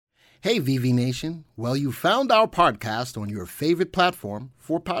Hey, VV Nation. Well, you found our podcast on your favorite platform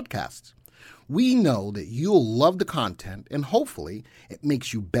for podcasts. We know that you'll love the content and hopefully it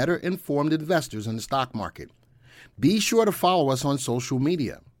makes you better informed investors in the stock market. Be sure to follow us on social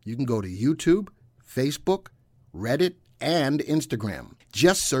media. You can go to YouTube, Facebook, Reddit, and Instagram.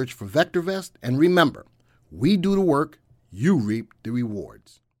 Just search for VectorVest and remember, we do the work, you reap the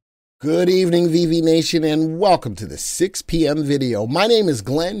rewards. Good evening, VV Nation, and welcome to the 6 p.m. video. My name is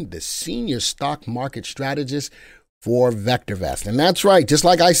Glenn, the Senior Stock Market Strategist for VectorVest. And that's right, just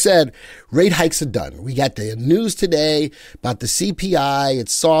like I said, rate hikes are done. We got the news today about the CPI.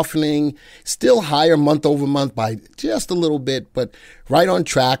 It's softening, still higher month over month by just a little bit, but right on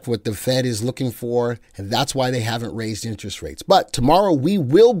track what the Fed is looking for, and that's why they haven't raised interest rates. But tomorrow we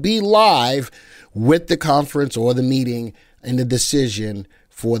will be live with the conference or the meeting and the decision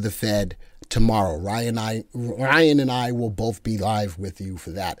for the Fed tomorrow. Ryan and I will both be live with you for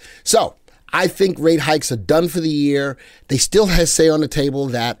that. So I think rate hikes are done for the year. They still have say on the table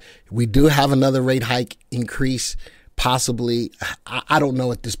that we do have another rate hike increase, possibly. I don't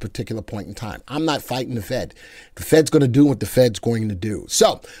know at this particular point in time. I'm not fighting the Fed. The Fed's going to do what the Fed's going to do.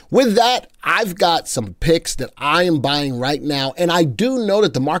 So with that, I've got some picks that I am buying right now. And I do know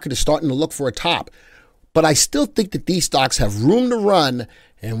that the market is starting to look for a top. But I still think that these stocks have room to run,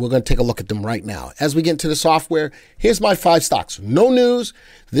 and we're going to take a look at them right now. As we get into the software, here's my 5 stocks. No news.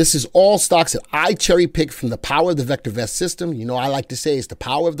 This is all stocks that I cherry picked from the power of the VectorVest system. You know, I like to say it's the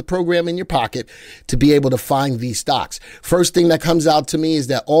power of the program in your pocket to be able to find these stocks. First thing that comes out to me is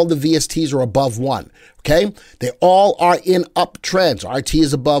that all the VSTs are above 1. Okay? They all are in uptrends. RT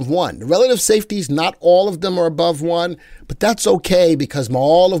is above 1. The relative safeties, not all of them are above 1, but that's okay because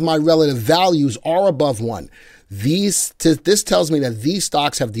all of my relative values are above 1. This tells me that these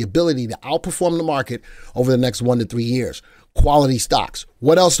stocks have the ability to outperform the market over the next 1 to 3 years. Quality stocks.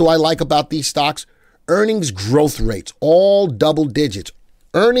 What else do I like about these stocks? Earnings growth rates, all double digits.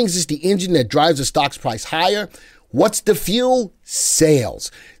 Earnings is the engine that drives the stock's price higher. What's the fuel?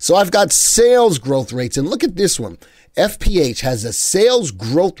 Sales. So I've got sales growth rates, and look at this one. FPH has a sales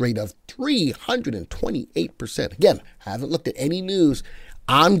growth rate of 328%. Again, I haven't looked at any news.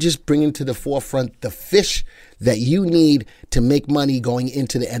 I'm just bringing to the forefront the fish that you need to make money going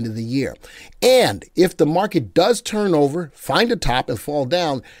into the end of the year. And if the market does turn over, find a top and fall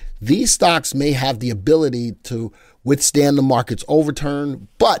down, these stocks may have the ability to withstand the market's overturn.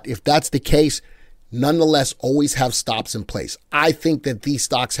 But if that's the case, nonetheless, always have stops in place. I think that these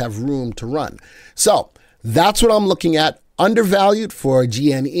stocks have room to run. So that's what I'm looking at. Undervalued for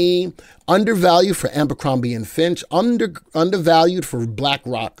GNE, undervalued for Abercrombie and Finch, undervalued for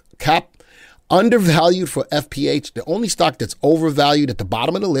BlackRock Cap, undervalued for FPH. The only stock that's overvalued at the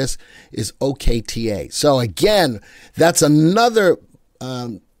bottom of the list is OKTA. So again, that's another,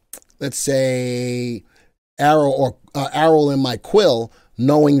 let's say, arrow in my quill,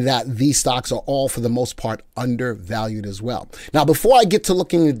 knowing that these stocks are all, for the most part, undervalued as well. Now, before I get to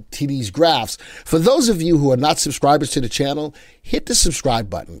looking at these graphs, for those of you who are not subscribers to the channel, hit the subscribe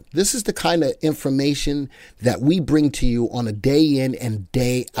button. This is the kind of information that we bring to you on a day in and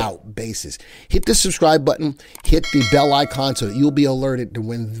day out basis. Hit the subscribe button, hit the bell icon so that you'll be alerted to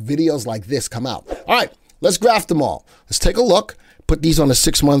when videos like this come out. All right, let's graph them all. Let's take a look, put these on a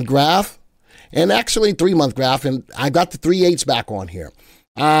 6-month graph. And actually 3-month graph, and I got the 3/8 back on here.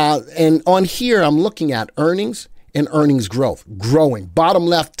 And on here, I'm looking at earnings and earnings growth, growing. Bottom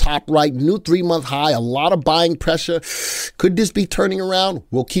left, top right, new 3-month high, a lot of buying pressure. Could this be turning around?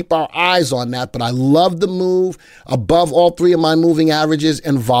 We'll keep our eyes on that, but I love the move above all 3 of my moving averages,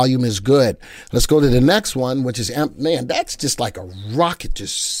 and volume is good. Let's go to the next one, which is, man, that's just like a rocket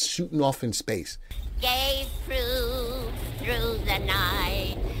just shooting off in space. Gave proof through the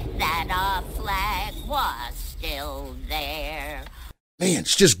night that our flag was still there. Man,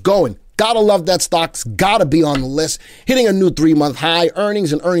 it's just going. Gotta love that stock's gotta be on the list. Hitting a new 3-month high,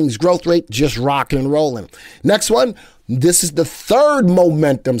 earnings and earnings growth rate just rocking and rolling. Next one, this is the third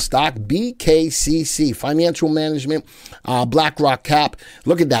momentum stock, BKCC, Financial Management, BlackRock Cap.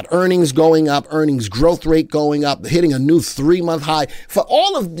 Look at that, earnings going up, earnings growth rate going up, hitting a new 3-month high. For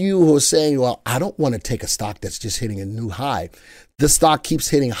all of you who are saying, well, I don't want to take a stock that's just hitting a new high. The stock keeps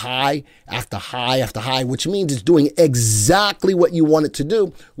hitting high after high after high, which means it's doing exactly what you want it to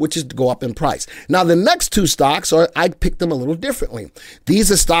do, which is to go up in price. Now, the next 2 stocks, I picked them a little differently.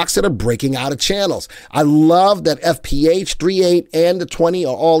 These are stocks that are breaking out of channels. I love that FPH, 3/8, and the 20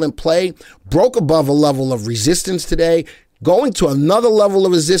 are all in play. Broke above a level of resistance today. going to another level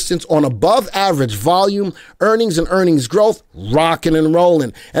of resistance on above average volume, earnings and earnings growth, rocking and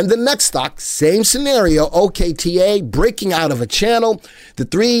rolling. And the next stock, same scenario, OKTA, breaking out of a channel. The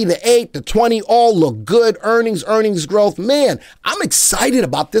 3, the 8, the 20 all look good. Earnings growth. Man, I'm excited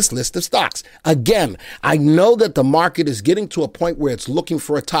about this list of stocks. Again, I know that the market is getting to a point where it's looking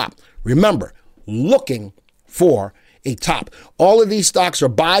for a top. Remember, looking for a top. All of these stocks are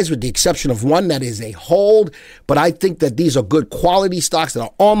buys with the exception of one that is a hold, but I think that these are good quality stocks that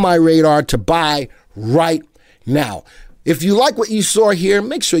are on my radar to buy right now. If you like what you saw here,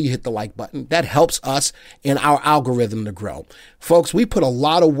 make sure you hit the like button. That helps us and our algorithm to grow. Folks, we put a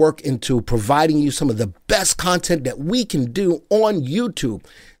lot of work into providing you some of the best content that we can do on YouTube.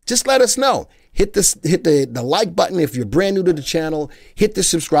 Just let us know. Hit the like button if you're brand new to the channel. Hit the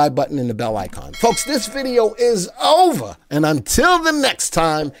subscribe button and the bell icon. Folks, this video is over. And until the next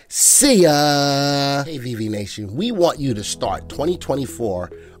time, see ya. Hey, VV Nation, we want you to start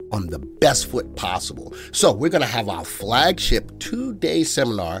 2024 on the best foot possible. So we're going to have our flagship 2-day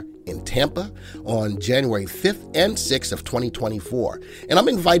seminar in Tampa on January 5th and 6th of 2024. And I'm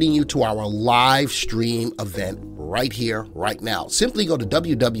inviting you to our live stream event right here, right now. Simply go to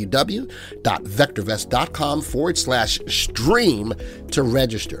www.vectorvest.com/stream to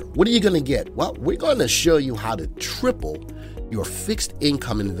register. What are you going to get? Well, we're going to show you how to triple your fixed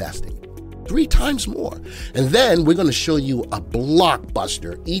income investing. 3 times more. And then we're going to show you a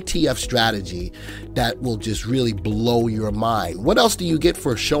blockbuster ETF strategy that will just really blow your mind. What else do you get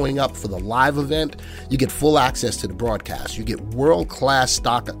for showing up for the live event? You get full access to the broadcast. You get world-class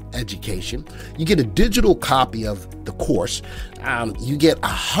stock education. You get a digital copy of the course. You get a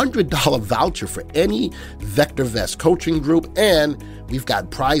 $100 voucher for any VectorVest coaching group. And we've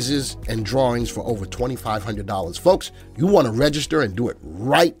got prizes and drawings for over $2,500. Folks, you want to register and do it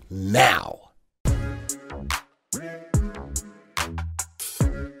right now.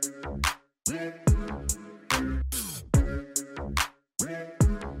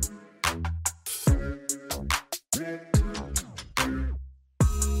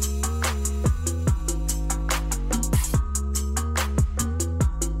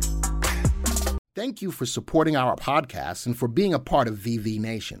 Thank you for supporting our podcast and for being a part of VV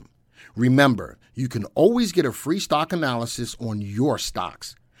Nation. Remember, you can always get a free stock analysis on your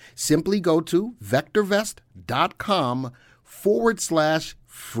stocks. Simply go to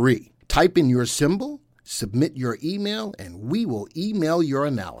VectorVest.com/free. Type in your symbol, submit your email, and we will email your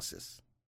analysis.